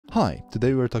Hi,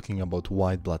 today we're talking about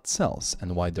white blood cells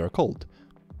and why they're called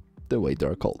the way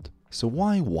they're called. So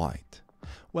why white?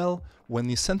 Well, when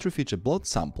you centrifuge a blood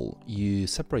sample, you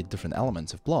separate different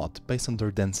elements of blood based on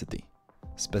their density.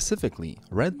 Specifically,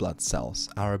 red blood cells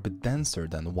are a bit denser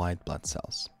than white blood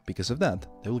cells. Because of that,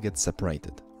 they will get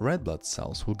separated. Red blood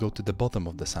cells will go to the bottom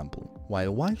of the sample,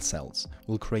 while white cells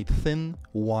will create thin,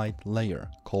 white layer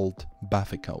called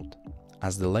buffy coat.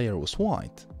 As the layer was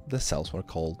white, the cells were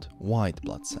called white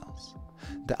blood cells.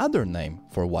 The other name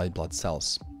for white blood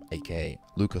cells, aka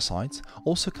leukocytes,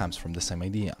 also comes from the same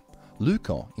idea.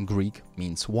 Leuko in Greek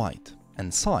means white, and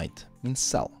cyte means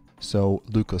cell. So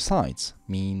leukocytes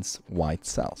means white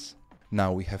cells.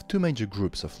 Now we have two major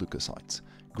groups of leukocytes,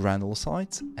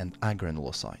 granulocytes and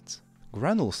agranulocytes.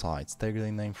 Granulocytes take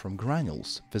their name from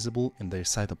granules visible in their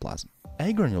cytoplasm.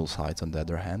 Agranulocytes, on the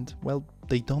other hand, well,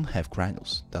 they don't have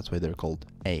granules, that's why they're called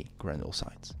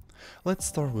agranulocytes. Let's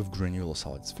start with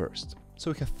granulocytes first.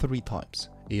 So we have three types: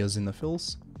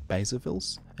 Eosinophils,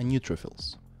 Basophils, and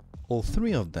Neutrophils. All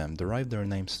three of them derive their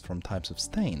names from types of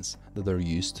stains that are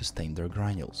used to stain their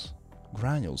granules.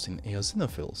 Granules in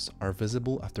Eosinophils are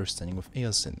visible after staining with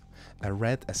eosin, a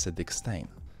red acidic stain.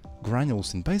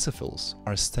 Granules in Basophils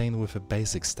are stained with a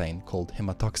basic stain called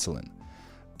hematoxylin.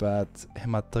 But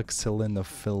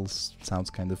hematoxylinophils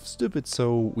sounds kind of stupid,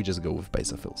 so we just go with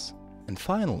Basophils. And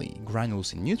finally,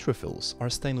 granules in Neutrophils are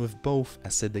stained with both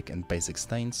acidic and basic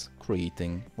stains,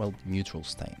 creating, well, neutral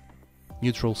stain.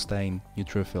 Neutral stain,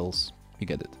 neutrophils, you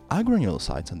get it.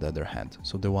 Agranulocytes, on the other hand,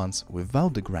 so the ones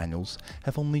without the granules,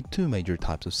 have only two major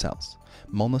types of cells: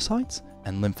 monocytes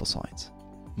and lymphocytes.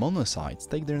 Monocytes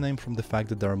take their name from the fact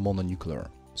that they are mononuclear,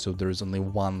 so there is only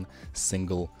one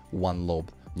single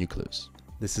one-lobe nucleus.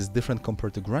 This is different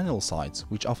compared to granulocytes,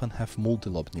 which often have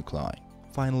multi-lobe nuclei.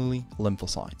 Finally,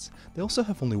 lymphocytes. They also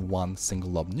have only one single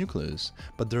lobe nucleus,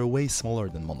 but they're way smaller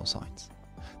than monocytes.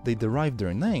 They derive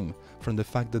their name from the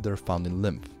fact that they're found in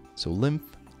lymph, so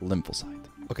lymphocyte.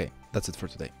 Okay, that's it for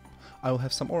today. I will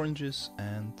have some oranges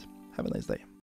and have a nice day.